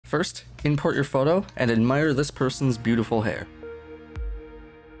First, import your photo and admire this person's beautiful hair.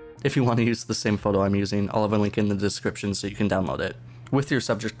 If you want to use the same photo I'm using, I'll have a link in the description so you can download it. With your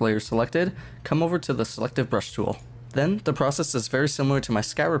subject layer selected, come over to the selective brush tool. Then, the process is very similar to my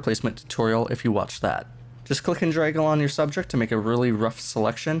sky replacement tutorial if you watch that. Just click and drag along your subject to make a really rough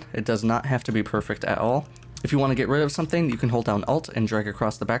selection. It does not have to be perfect at all. If you want to get rid of something, you can hold down Alt and drag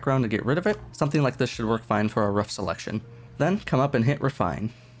across the background to get rid of it. Something like this should work fine for a rough selection. Then, come up and hit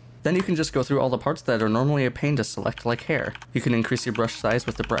Refine. Then you can just go through all the parts that are normally a pain to select, like hair. You can increase your brush size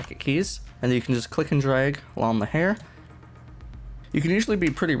with the bracket keys, and then you can just click and drag along the hair. You can usually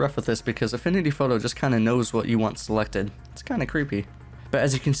be pretty rough with this because Affinity Photo just kind of knows what you want selected. It's kind of creepy. But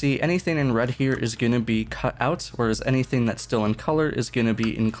as you can see, anything in red here is going to be cut out, whereas anything that's still in color is going to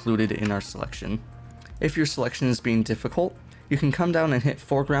be included in our selection. If your selection is being difficult, you can come down and hit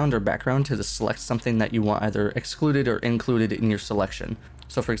foreground or background to just select something that you want either excluded or included in your selection.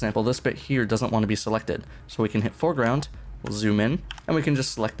 So for example, this bit here doesn't want to be selected, so we can hit foreground, we'll zoom in, and we can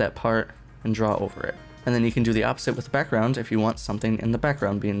just select that part and draw over it. And then you can do the opposite with the background if you want something in the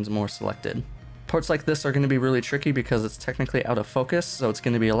background being more selected. Parts like this are going to be really tricky because it's technically out of focus, so it's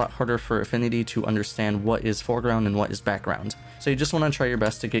going to be a lot harder for Affinity to understand what is foreground and what is background. So you just want to try your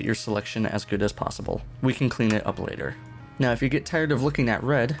best to get your selection as good as possible. We can clean it up later. Now if you get tired of looking at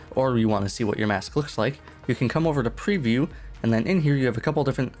red, or you want to see what your mask looks like, you can come over to Preview, and then in here you have a couple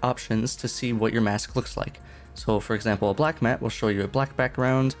different options to see what your mask looks like. So for example, a black matte will show you a black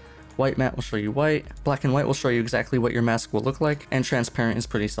background, white matte will show you white, black and white will show you exactly what your mask will look like, and transparent is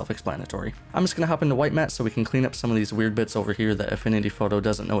pretty self-explanatory. I'm just going to hop into white matte so we can clean up some of these weird bits over here that Affinity Photo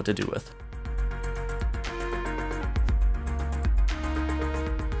doesn't know what to do with.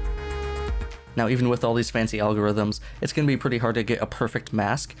 Now even with all these fancy algorithms, it's going to be pretty hard to get a perfect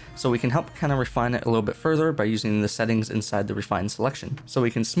mask, so we can help kind of refine it a little bit further by using the settings inside the refine selection. So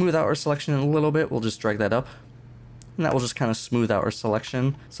we can smooth out our selection a little bit, we'll just drag that up, and that will just kind of smooth out our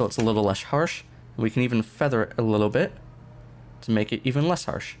selection so it's a little less harsh. We can even feather it a little bit to make it even less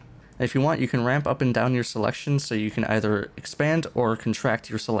harsh. And if you want, you can ramp up and down your selection so you can either expand or contract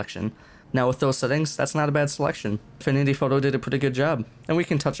your selection. Now with those settings, that's not a bad selection. Affinity Photo did a pretty good job. And we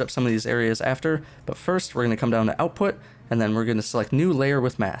can touch up some of these areas after, but first we're going to come down to Output, and then we're going to select New Layer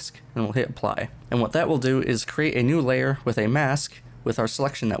with Mask, and we'll hit Apply. And what that will do is create a new layer with a mask with our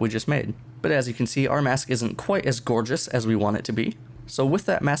selection that we just made. But as you can see, our mask isn't quite as gorgeous as we want it to be. So with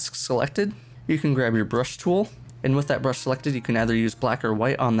that mask selected, you can grab your brush tool, and with that brush selected, you can either use black or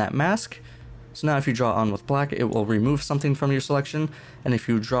white on that mask. So now if you draw on with black, it will remove something from your selection, and if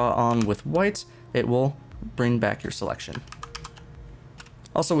you draw on with white, it will bring back your selection.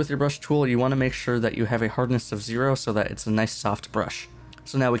 Also with your brush tool, you want to make sure that you have a hardness of 0 so that it's a nice soft brush.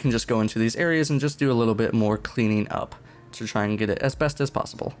 So now we can just go into these areas and just do a little bit more cleaning up to try and get it as best as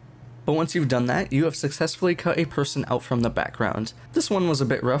possible. But once you've done that, you have successfully cut a person out from the background. This one was a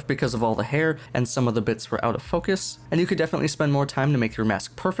bit rough because of all the hair and some of the bits were out of focus, and you could definitely spend more time to make your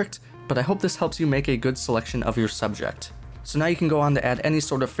mask perfect, but I hope this helps you make a good selection of your subject. So now you can go on to add any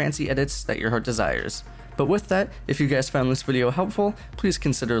sort of fancy edits that your heart desires. But with that, if you guys found this video helpful, please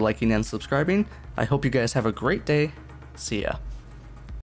consider liking and subscribing. I hope you guys have a great day. See ya.